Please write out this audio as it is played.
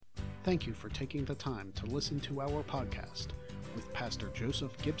Thank you for taking the time to listen to our podcast with Pastor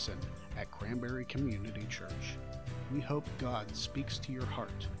Joseph Gibson at Cranberry Community Church. We hope God speaks to your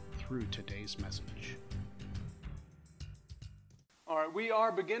heart through today's message. All right, we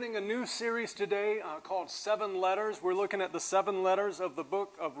are beginning a new series today called 7 Letters. We're looking at the 7 letters of the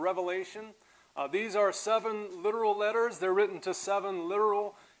book of Revelation. These are 7 literal letters. They're written to 7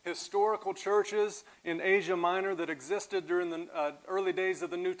 literal historical churches in Asia Minor that existed during the early days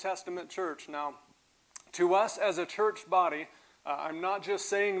of the New Testament church. Now, to us as a church body, I'm not just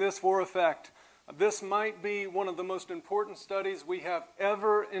saying this for effect. This might be one of the most important studies we have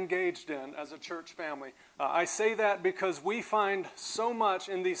ever engaged in as a church family. I say that because we find so much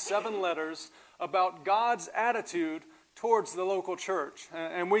in these 7 letters about God's attitude towards the local church.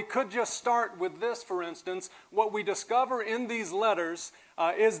 And we could just start with this, for instance. What we discover in these letters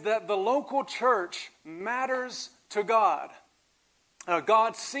is that the local church matters to God.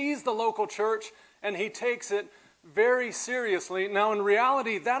 God sees the local church and He takes it very seriously. Now, in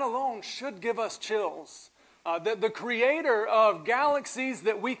reality, that alone should give us chills. The creator of galaxies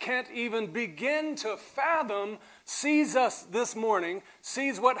that we can't even begin to fathom sees us this morning,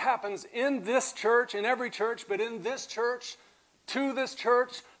 sees what happens in this church, in every church, but in this church, to this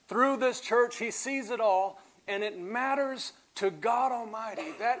church, through this church. He sees it all, and it matters to God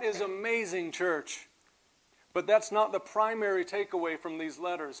Almighty. That is amazing, church. But that's not the primary takeaway from these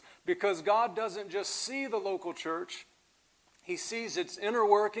letters, because God doesn't just see the local church. He sees its inner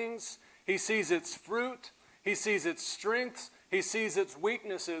workings. He sees its fruit. He sees its strengths. He sees its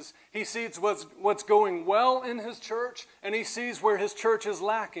weaknesses. He sees what's going well in His church, and He sees where His church is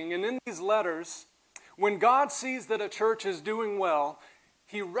lacking. And in these letters, when God sees that a church is doing well,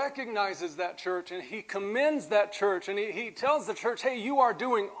 He recognizes that church, and He commends that church, and He tells the church, hey, you are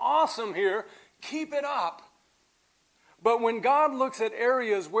doing awesome here. Keep it up. But when God looks at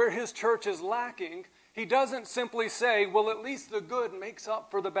areas where His church is lacking, He doesn't simply say, well, at least the good makes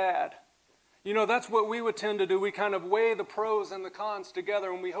up for the bad. You know, that's what we would tend to do. We kind of weigh the pros and the cons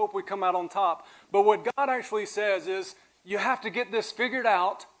together, and we hope we come out on top. But what God actually says is, you have to get this figured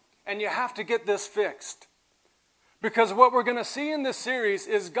out, and you have to get this fixed. Because what we're going to see in this series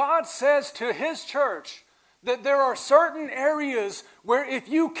is God says to His church that there are certain areas where if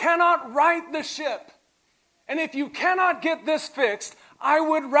you cannot right the ship, and if you cannot get this fixed, I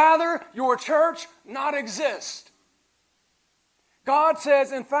would rather your church not exist. God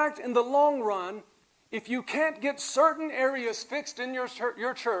says, in fact, in the long run, if you can't get certain areas fixed in your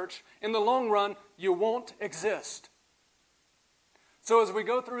church, in the long run, you won't exist. So as we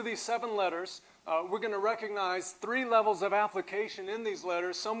go through these 7 letters, we're going to recognize 3 levels of application in these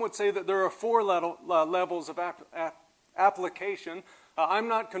letters. Some would say that there are 4 levels of application. I'm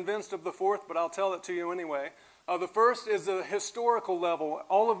not convinced of the 4th, but I'll tell it to you anyway. The first is the historical level.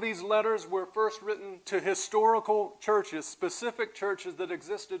 All of these letters were first written to historical churches, specific churches that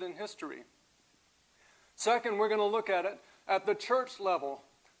existed in history. Second, we're going to look at it at the church level,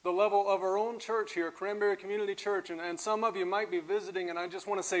 the level of our own church here, Cranberry Community Church. And some of you might be visiting, and I just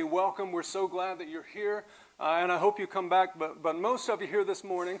want to say welcome. We're so glad that you're here, and I hope you come back. But most of you here this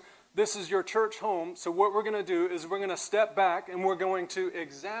morning, this is your church home. So what we're going to do is we're going to step back, and we're going to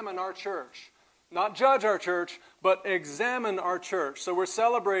examine our church. Not judge our church, but examine our church. So we're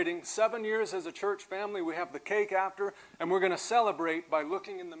celebrating 7 years as a church family. We have the cake after, and we're going to celebrate by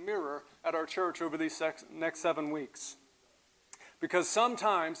looking in the mirror at our church over these next 7 weeks. Because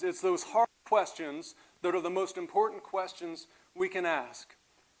sometimes it's those hard questions that are the most important questions we can ask.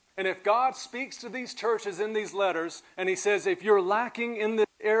 And if God speaks to these churches in these letters, and He says, if you're lacking in this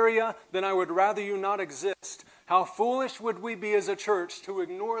area, then I would rather you not exist. How foolish would we be as a church to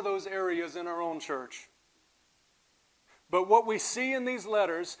ignore those areas in our own church? But what we see in these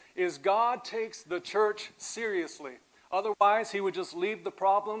letters is God takes the church seriously. Otherwise, He would just leave the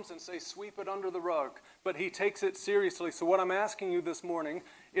problems and say, sweep it under the rug. But He takes it seriously. So what I'm asking you this morning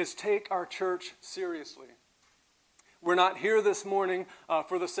is take our church seriously. We're not here this morning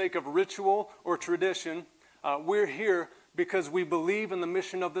for the sake of ritual or tradition. We're here because we believe in the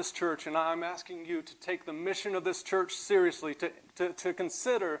mission of this church, and I'm asking you to take the mission of this church seriously, to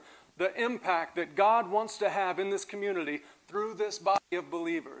consider the impact that God wants to have in this community through this body of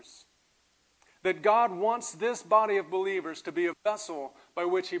believers. That God wants this body of believers to be a vessel by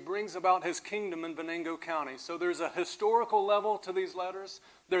which He brings about His kingdom in Venango County. So there's a historical level to these letters,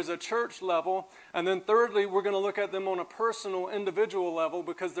 there's a church level, and then thirdly, we're going to look at them on a personal, individual level,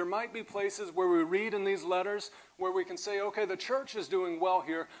 because there might be places where we read in these letters where we can say, okay, the church is doing well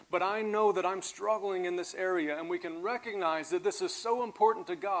here, but I know that I'm struggling in this area, and we can recognize that this is so important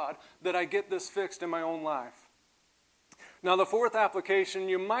to God that I get this fixed in my own life. Now, the fourth application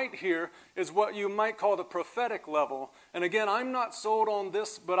you might hear is what you might call the prophetic level. And again, I'm not sold on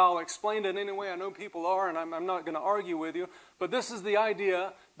this, but I'll explain it anyway. I know people are, and I'm not going to argue with you. But this is the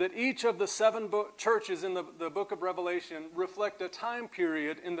idea that each of the seven churches in the book of Revelation reflect a time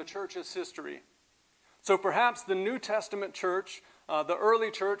period in the church's history. So perhaps the New Testament church, the early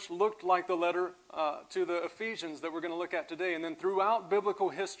church, looked like the letter to the Ephesians that we're going to look at today. And then throughout biblical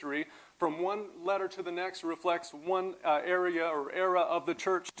history, from one letter to the next reflects one area or era of the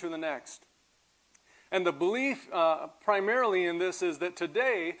church to the next. And the belief primarily in this is that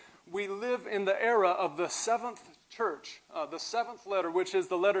today we live in the era of the seventh church, the seventh letter, which is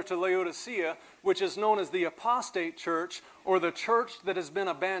the letter to Laodicea, which is known as the apostate church or the church that has been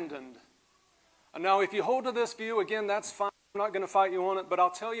abandoned. Now, if you hold to this view, again, that's fine. I'm not going to fight you on it, but I'll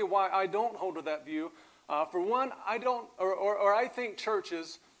tell you why I don't hold to that view. For one, I think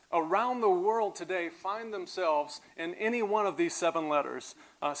churches around the world today find themselves in any one of these seven letters.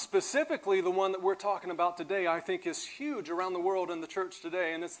 Specifically, the one that we're talking about today, I think, is huge around the world in the church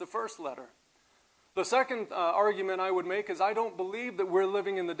today, and it's the first letter. The second argument I would make is I don't believe that we're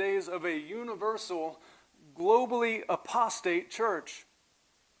living in the days of a universal, globally apostate church.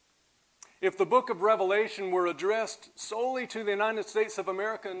 If the book of Revelation were addressed solely to the United States of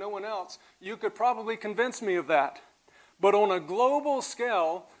America and no one else, you could probably convince me of that. But on a global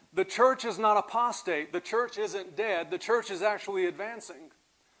scale, the church is not apostate. The church isn't dead. The church is actually advancing.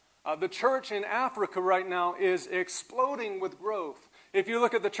 The church in Africa right now is exploding with growth. If you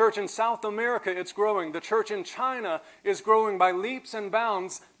look at the church in South America, it's growing. The church in China is growing by leaps and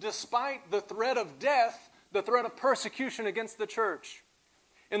bounds despite the threat of death, the threat of persecution against the church.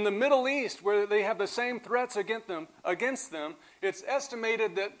 In the Middle East, where they have the same threats against them, it's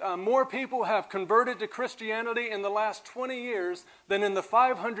estimated that more people have converted to Christianity in the last 20 years than in the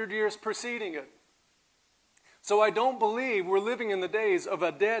 500 years preceding it. So I don't believe we're living in the days of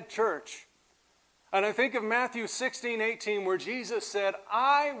a dead church. And I think of Matthew 16:18, where Jesus said,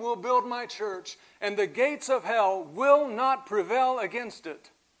 "I will build my church, and the gates of hell will not prevail against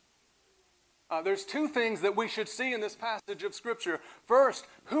it." There's two things that we should see in this passage of Scripture. First,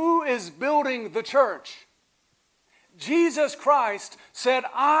 who is building the church? Jesus Christ said,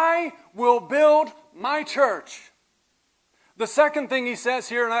 "I will build my church." The second thing he says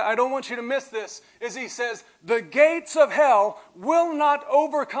here, and I don't want you to miss this, is he says, "The gates of hell will not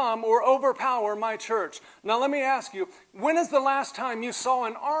overcome or overpower my church." Now let me ask you, when is the last time you saw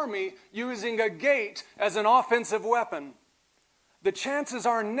an army using a gate as an offensive weapon? The chances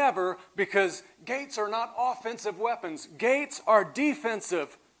are never, because gates are not offensive weapons. Gates are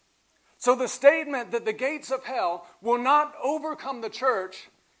defensive. So the statement that the gates of hell will not overcome the church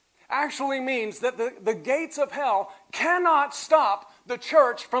actually means that the gates of hell cannot stop the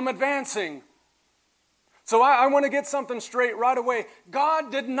church from advancing. So I want to get something straight right away.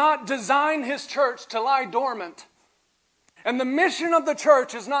 God did not design His church to lie dormant. And the mission of the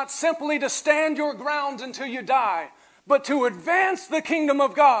church is not simply to stand your ground until you die, but to advance the kingdom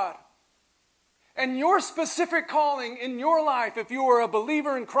of God. And your specific calling in your life, if you are a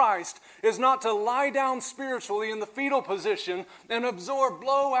believer in Christ, is not to lie down spiritually in the fetal position and absorb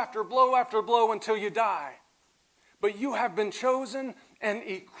blow after blow after blow until you die. But you have been chosen and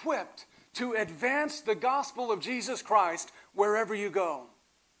equipped to advance the gospel of Jesus Christ wherever you go.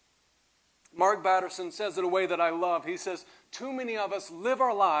 Mark Batterson says it a way that I love. He says, too many of us live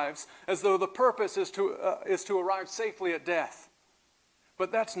our lives as though the purpose is to arrive safely at death.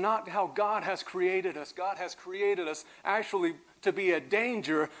 But that's not how God has created us. God has created us actually to be a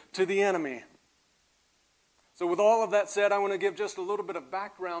danger to the enemy. So with all of that said, I want to give just a little bit of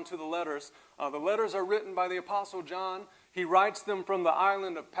background to the letters. The letters are written by the Apostle John. He writes them from the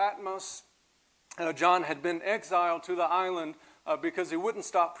island of Patmos. John had been exiled to the island because he wouldn't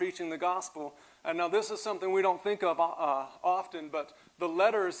stop preaching the gospel. And now this is something we don't think of often, but the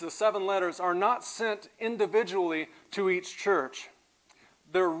letters, the 7 letters, are not sent individually to each church.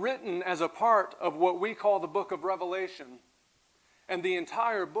 They're written as a part of what we call the book of Revelation. And the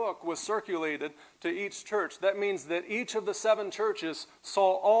entire book was circulated to each church. That means that each of the 7 churches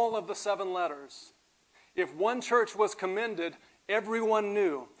saw all of the 7 letters. If one church was commended, everyone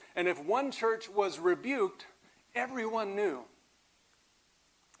knew. And if one church was rebuked, everyone knew.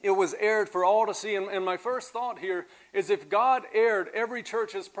 It was aired for all to see. And my first thought here is if God aired every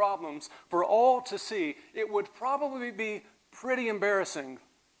church's problems for all to see, it would probably be pretty embarrassing.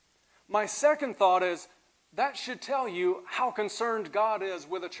 My second thought is that should tell you how concerned God is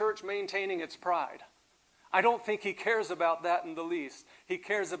with a church maintaining its pride. I don't think He cares about that in the least. He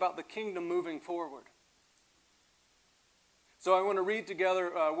cares about the kingdom moving forward. So I want to read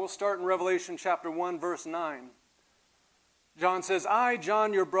together, we'll start in Revelation chapter 1, verse 9. John says, I,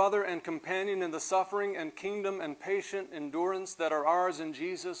 John, your brother and companion in the suffering and kingdom and patient endurance that are ours in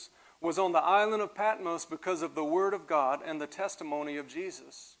Jesus, was on the island of Patmos because of the word of God and the testimony of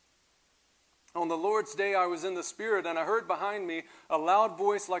Jesus. On the Lord's day I was in the Spirit, and I heard behind me a loud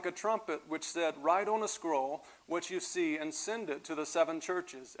voice like a trumpet, which said, Write on a scroll what you see and send it to the 7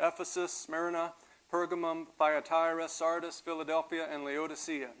 churches, Ephesus, Smyrna, Pergamum, Thyatira, Sardis, Philadelphia, and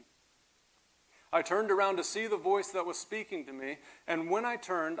Laodicea. I turned around to see the voice that was speaking to me, and when I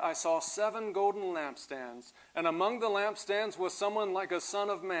turned, I saw 7 golden lampstands, and among the lampstands was someone like a son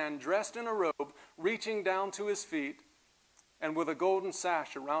of man, dressed in a robe, reaching down to his feet, and with a golden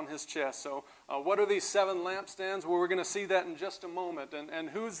sash around his chest. So what are these 7 lampstands? Well, we're going to see that in just a moment. And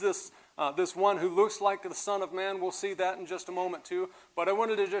who's this one who looks like the Son of Man? We'll see that in just a moment too. But I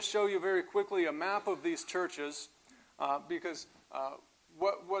wanted to just show you very quickly a map of these churches because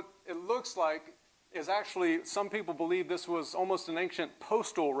what it looks like is actually, some people believe this was almost an ancient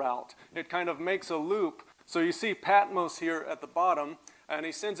postal route. It kind of makes a loop. So you see Patmos here at the bottom, and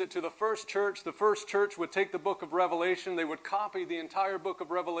he sends it to the first church. The first church would take the book of Revelation. They would copy the entire book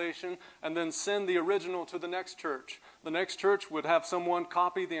of Revelation and then send the original to the next church. The next church would have someone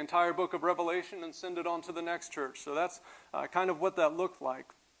copy the entire book of Revelation and send it on to the next church. So that's kind of what that looked like.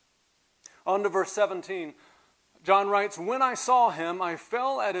 On to verse 17. John writes, When I saw him, I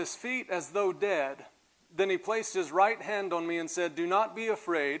fell at his feet as though dead. Then he placed his right hand on me and said, Do not be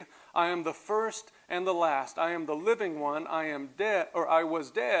afraid. I am the first and the last. I am the living one. I am dead, or I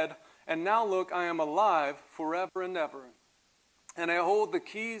was dead, and now look, I am alive forever and ever. And I hold the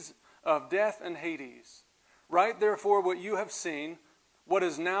keys of death and Hades. Write therefore what you have seen, what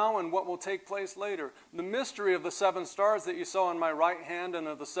is now and what will take place later. The mystery of the 7 stars that you saw in my right hand and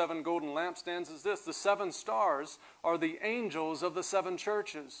of the 7 golden lampstands is this. The 7 stars are the angels of the 7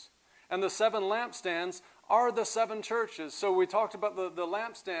 churches. And the 7 lampstands are the 7 churches. So we talked about the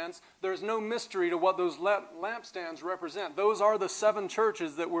lampstands. There's no mystery to what those lampstands represent. Those are the 7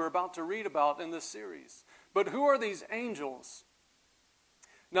 churches that we're about to read about in this series. But who are these angels?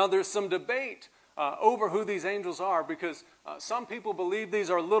 Now there's some debate over who these angels are, because some people believe these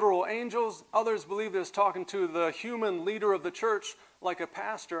are literal angels. Others believe it's talking to the human leader of the church, like a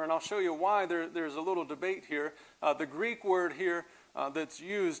pastor. And I'll show you why there's a little debate here. The Greek word here that's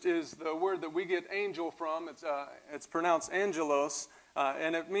used is the word that we get angel from. It's pronounced angelos,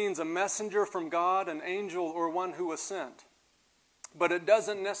 and it means a messenger from God, an angel, or one who was sent. But it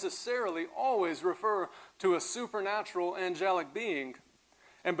doesn't necessarily always refer to a supernatural angelic being.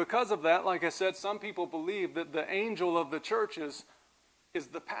 And because of that, like I said, some people believe that the angel of the churches is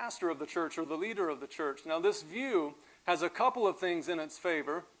the pastor of the church or the leader of the church. Now, this view has a couple of things in its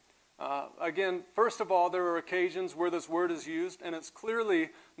favor. Again, first of all, there are occasions where this word is used, and it's clearly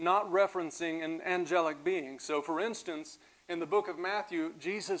not referencing an angelic being. So, for instance, in the book of Matthew,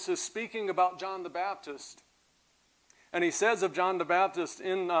 Jesus is speaking about John the Baptist. And he says of John the Baptist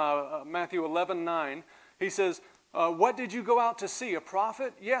in Matthew 11:9, he says, What did you go out to see? A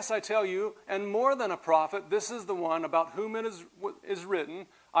prophet? Yes, I tell you, and more than a prophet, this is the one about whom it is written,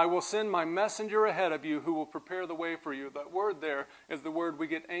 I will send my messenger ahead of you who will prepare the way for you. That word there is the word we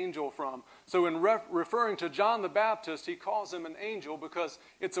get angel from. So in referring to John the Baptist, he calls him an angel because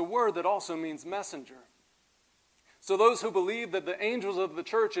it's a word that also means messenger. So those who believe that the angels of the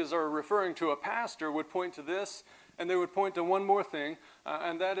churches are referring to a pastor would point to this, and they would point to one more thing,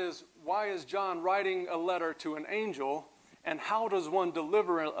 and that is, why is John writing a letter to an angel, and how does one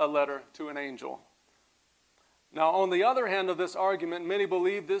deliver a letter to an angel? Now, on the other hand of this argument, many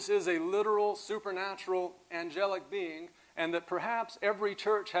believe this is a literal, supernatural, angelic being, and that perhaps every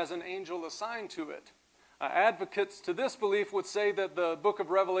church has an angel assigned to it. Advocates to this belief would say that the book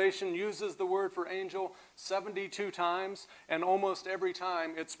of Revelation uses the word for angel 72 times, and almost every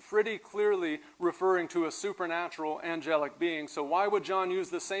time it's pretty clearly referring to a supernatural, angelic being. So why would John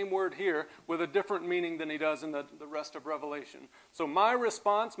use the same word here with a different meaning than he does in the rest of Revelation? So my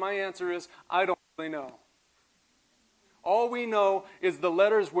response, my answer is, I don't really know. All we know is the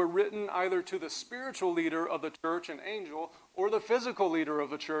letters were written either to the spiritual leader of the church, an angel, or the physical leader of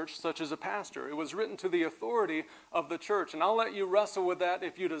the church, such as a pastor. It was written to the authority of the church. And I'll let you wrestle with that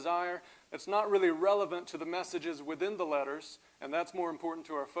if you desire. It's not really relevant to the messages within the letters, and that's more important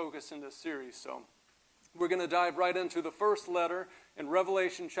to our focus in this series. So we're going to dive right into the first letter in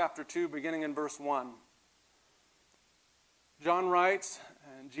Revelation chapter 2, beginning in verse 1. John writes,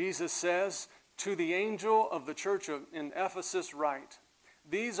 and Jesus says, To the angel of the church in Ephesus write,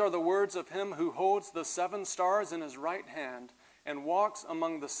 These are the words of him who holds the 7 stars in his right hand and walks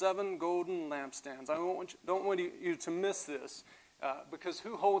among the 7 golden lampstands. I don't want you to miss this, because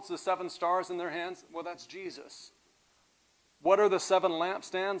who holds the 7 stars in their hands? Well, that's Jesus. What are the 7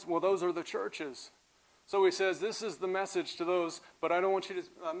 lampstands? Well, those are the churches. So he says, this is the message to those, but I don't want you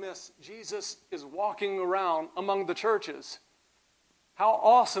to miss, Jesus is walking around among the churches. How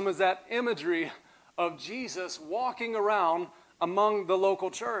awesome is that imagery of Jesus walking around among the local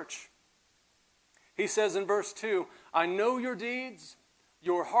church? He says in verse 2, I know your deeds,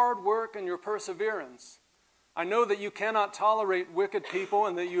 your hard work, and your perseverance. I know that you cannot tolerate wicked people,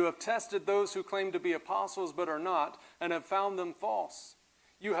 and that you have tested those who claim to be apostles but are not, and have found them false.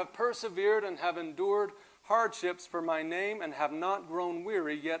 You have persevered and have endured hardships for my name and have not grown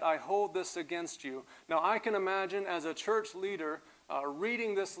weary, yet I hold this against you. Now I can imagine as a church leader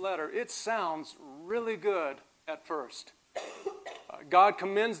reading this letter, it sounds really good at first. God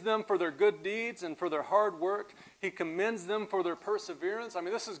commends them for their good deeds and for their hard work. He commends them for their perseverance. I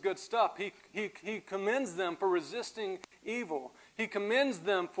mean, this is good stuff. He commends them for resisting evil. He commends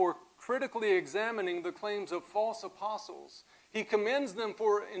them for critically examining the claims of false apostles. He commends them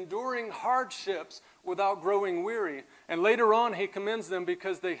for enduring hardships without growing weary. And later on, he commends them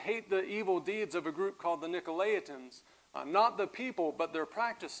because they hate the evil deeds of a group called the Nicolaitans. Not the people, but their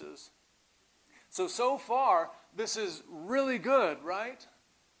practices. So far, this is really good, right?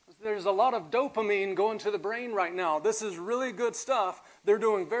 There's a lot of dopamine going to the brain right now. This is really good stuff. They're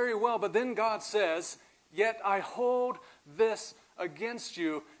doing very well. But then God says, yet I hold this against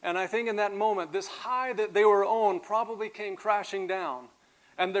you. And I think in that moment, this high that they were on probably came crashing down.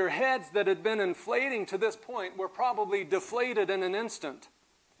 And their heads that had been inflating to this point were probably deflated in an instant.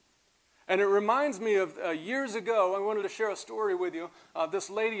 And it reminds me of years ago, I wanted to share a story with you. This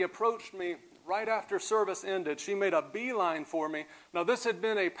lady approached me right after service ended. She made a beeline for me. Now, this had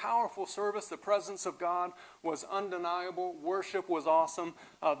been a powerful service. The presence of God was undeniable. Worship was awesome.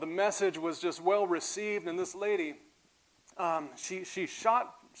 The message was just well received. And this lady, she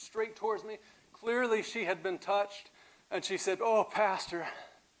shot straight towards me. Clearly, she had been touched. And she said, oh, Pastor,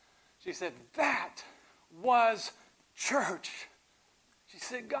 she said, that was church. She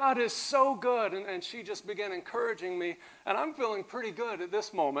said, God is so good. And she just began encouraging me. And I'm feeling pretty good at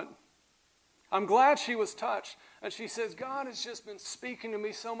this moment. I'm glad she was touched. And she says, God has just been speaking to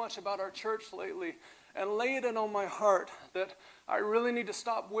me so much about our church lately and laid it on my heart that I really need to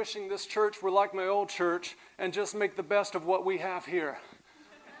stop wishing this church were like my old church and just make the best of what we have here.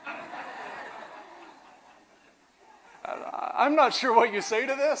 I'm not sure what you say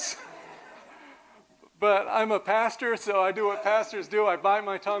to this, but I'm a pastor, so I do what pastors do. I bite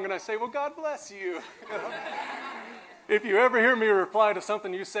my tongue and I say, well, God bless you. If you ever hear me reply to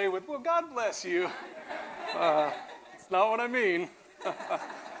something you say with, well, God bless you, it's not what I mean.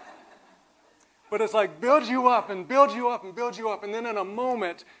 But it's like build you up and build you up and build you up. And then in a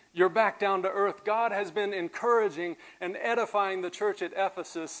moment, you're back down to earth. God has been encouraging and edifying the church at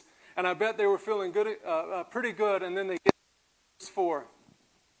Ephesus. And I bet they were feeling good, pretty good. And then they get to verse 4.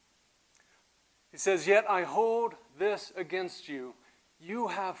 He says, yet I hold this against you. You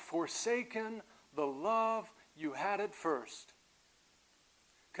have forsaken the love you had at first.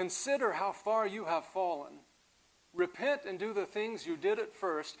 Consider how far you have fallen. Repent and do the things you did at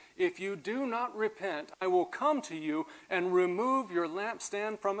first. If you do not repent, I will come to you and remove your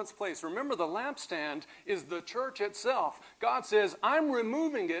lampstand from its place. Remember, the lampstand is the church itself. God says, I'm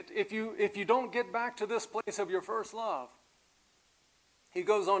removing it if you don't get back to this place of your first love. He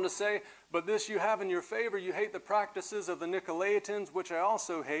goes on to say, but this you have in your favor, you hate the practices of the Nicolaitans, which I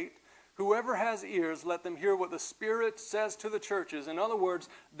also hate. Whoever has ears, let them hear what the Spirit says to the churches. In other words,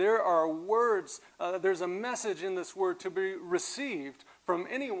 there are words, there's a message in this word to be received from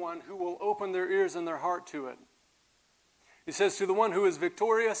anyone who will open their ears and their heart to it. He says, to the one who is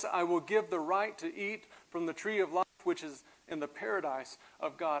victorious, I will give the right to eat from the tree of life, which is in the paradise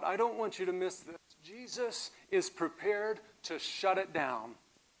of God. I don't want you to miss this. Jesus is prepared to shut it down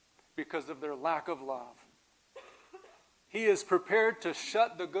because of their lack of love. He is prepared to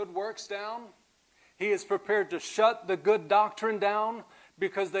shut the good works down. He is prepared to shut the good doctrine down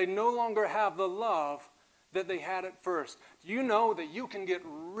because they no longer have the love that they had at first. Do you know that you can get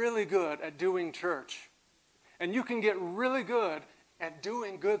really good at doing church? And you can get really good at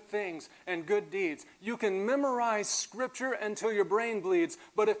doing good things and good deeds. You can memorize Scripture until your brain bleeds,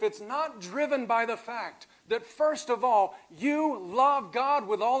 but if it's not driven by the fact that first of all, you love God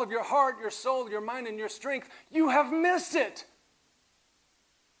with all of your heart, your soul, your mind, and your strength, you have missed it.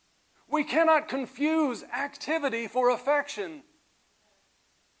 We cannot confuse activity for affection.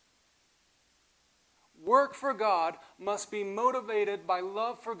 work for God must be motivated by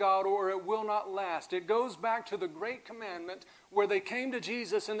love for God, or it will not last. It goes back to the great commandment where they came to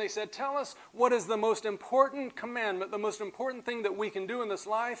Jesus and they said, tell us what is the most important commandment, the most important thing that we can do in this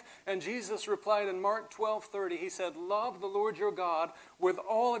life. And Jesus replied in Mark 12:30, he said, love the Lord your God with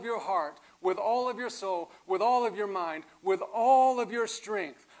all of your heart, with all of your soul, with all of your mind, with all of your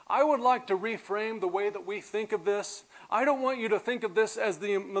strength. I would like to reframe the way that we think of this. I don't want you to think of this as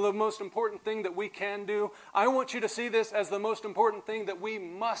the most important thing that we can do. I want you to see this as the most important thing that we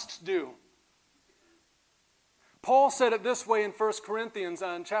must do. Paul said it this way in 1 Corinthians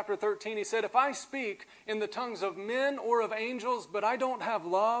in chapter 13. He said, if I speak in the tongues of men or of angels, but I don't have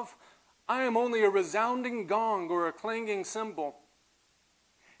love, I am only a resounding gong or a clanging cymbal.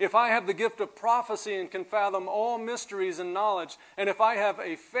 If I have the gift of prophecy and can fathom all mysteries and knowledge, and if I have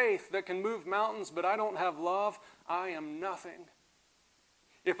a faith that can move mountains, but I don't have love, I am nothing.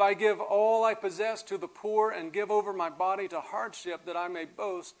 If I give all I possess to the poor and give over my body to hardship that I may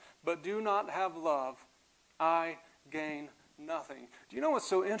boast, but do not have love, I gain nothing. Do you know what's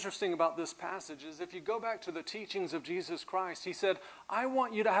so interesting about this passage is if you go back to the teachings of Jesus Christ, he said, I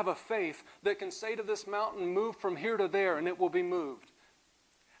want you to have a faith that can say to this mountain, move from here to there, and it will be moved.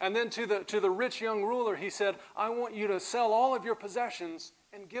 And then to the rich young ruler, he said, I want you to sell all of your possessions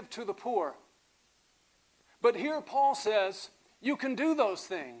and give to the poor. But here Paul says, you can do those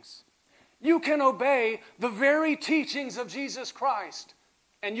things. You can obey the very teachings of Jesus Christ.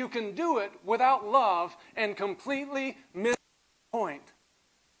 And you can do it without love and completely miss the point.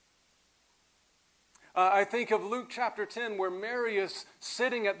 I think of Luke chapter 10 where Mary is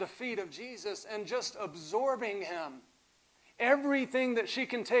sitting at the feet of Jesus and just absorbing him. Everything that she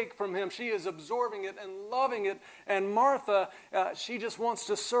can take from him, she is absorbing it and loving it. And Martha, she just wants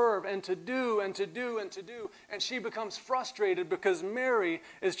to serve and to do and to do and to do. And she becomes frustrated because Mary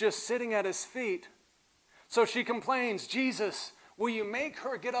is just sitting at his feet. So she complains, Jesus, will you make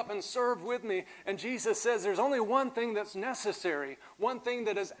her get up and serve with me? And Jesus says there's only one thing that's necessary, one thing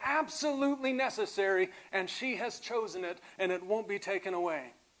that is absolutely necessary, and she has chosen it, and it won't be taken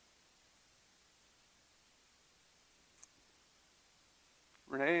away.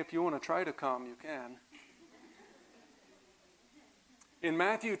 Renee, if you want to try to come, you can. In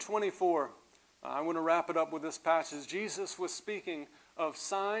Matthew 24, I want to wrap it up with this passage. Jesus was speaking of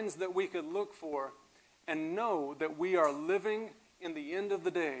signs that we could look for and know that we are living in the end of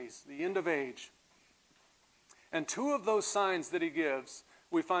the days, the end of age. And two of those signs that he gives,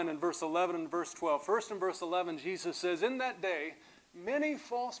 we find in verse 11 and verse 12. First in verse 11, Jesus says, in that day, many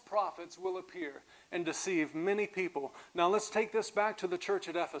false prophets will appear and deceive many people. Now let's take this back to the church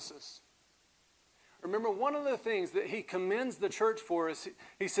at Ephesus. Remember, one of the things that he commends the church for is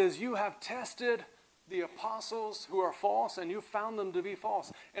he says, you have tested the apostles who are false and you found them to be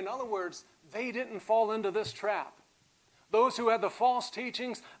false. In other words, they didn't fall into this trap. Those who had the false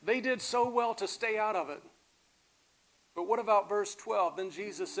teachings, they did so well to stay out of it. But what about verse 12? Then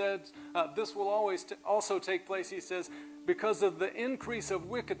Jesus said, this will always also take place, he says, because of the increase of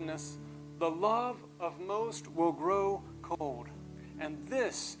wickedness, the love of most will grow cold. And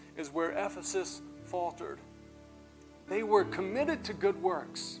this is where Ephesus faltered. They were committed to good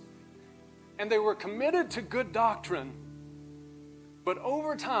works, and they were committed to good doctrine. But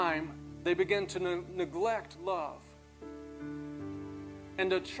over time, they began to neglect love.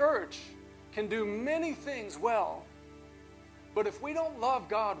 And a church can do many things well, but if we don't love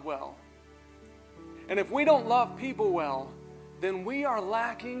God well, and if we don't love people well, then we are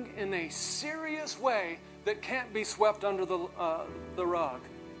lacking in a serious way that can't be swept under the rug.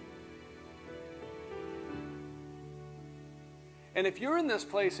 And if you're in this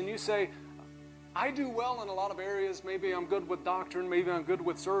place and you say, I do well in a lot of areas, maybe I'm good with doctrine, maybe I'm good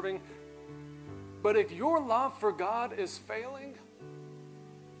with serving, but if your love for God is failing,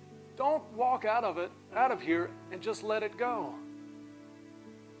 don't walk out of here and just let it go.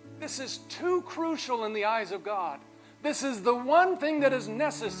 This is too crucial in the eyes of God. This is the one thing that is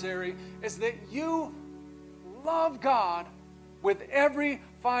necessary, is that you love God with every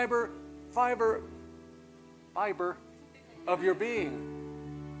fiber of your being.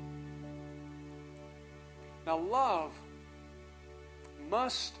 Now, love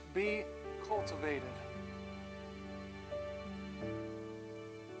must be cultivated.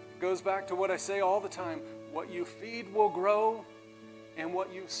 It goes back to what I say all the time. What you feed will grow, and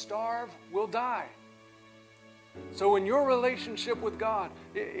what you starve will die. So in your relationship with God,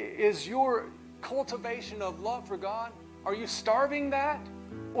 is your cultivation of love for God, are you starving that,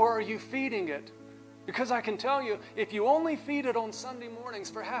 or are you feeding it? Because I can tell you, if you only feed it on Sunday mornings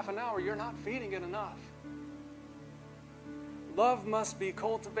for half an hour, you're not feeding it enough. Love must be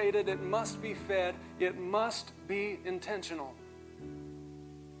cultivated. It must be fed. It must be intentional.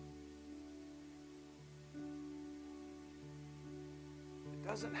 It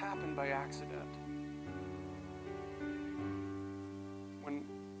doesn't happen by accident. When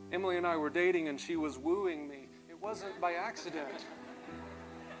Emily and I were dating and she was wooing me, it wasn't by accident.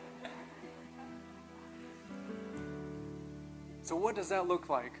 So what does that look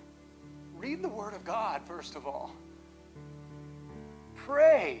like? Read the Word of God, first of all.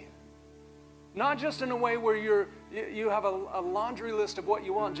 Pray. Not just in a way where you have a laundry list of what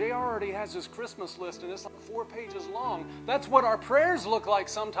you want. JR already has his Christmas list, and it's like 4 pages long. That's what our prayers look like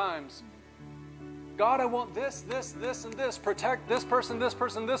sometimes. God, I want this, this, this, and this. Protect this person, this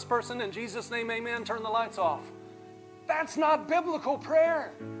person, this person. In Jesus' name, amen. Turn the lights off. That's not biblical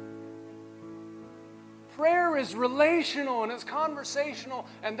prayer. Prayer is relational and it's conversational,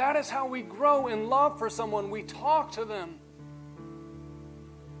 and that is how we grow in love for someone. We talk to them.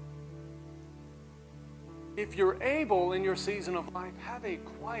 If you're able in your season of life, have a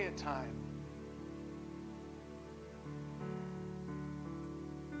quiet time.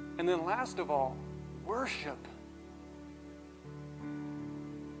 And then last of all, worship.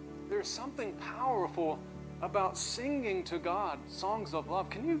 There's something powerful about singing to God songs of love.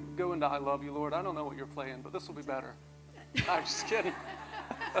 Can you go into I Love You, Lord? I don't know what you're playing, but this will be better. I'm just kidding.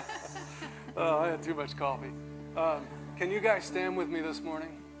 Oh, I had too much coffee. Can you guys stand with me this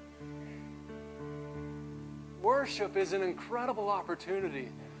morning? Worship is an incredible opportunity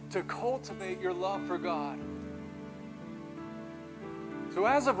to cultivate your love for God. So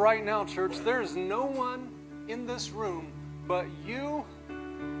as of right now, church, there is no one in this room but you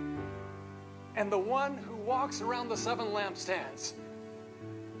and the one who walks around the 7 lampstands.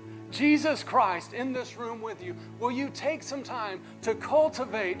 Jesus Christ in this room with you. Will you take some time to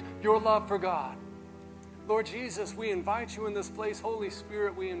cultivate your love for God? Lord Jesus, we invite you in this place. Holy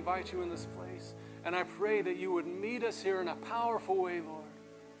Spirit, we invite you in this place. And I pray that you would meet us here in a powerful way, Lord.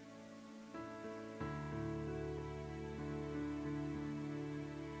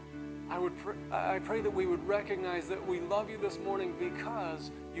 I pray that we would recognize that we love you this morning because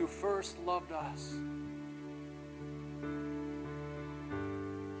you first loved us.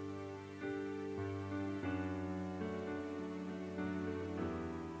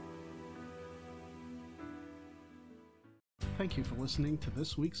 Thank you for listening to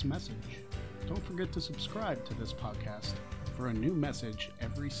this week's message. Don't forget to subscribe to this podcast for a new message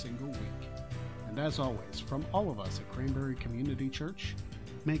every single week. And as always, from all of us at Cranberry Community Church,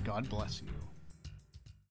 may God bless you.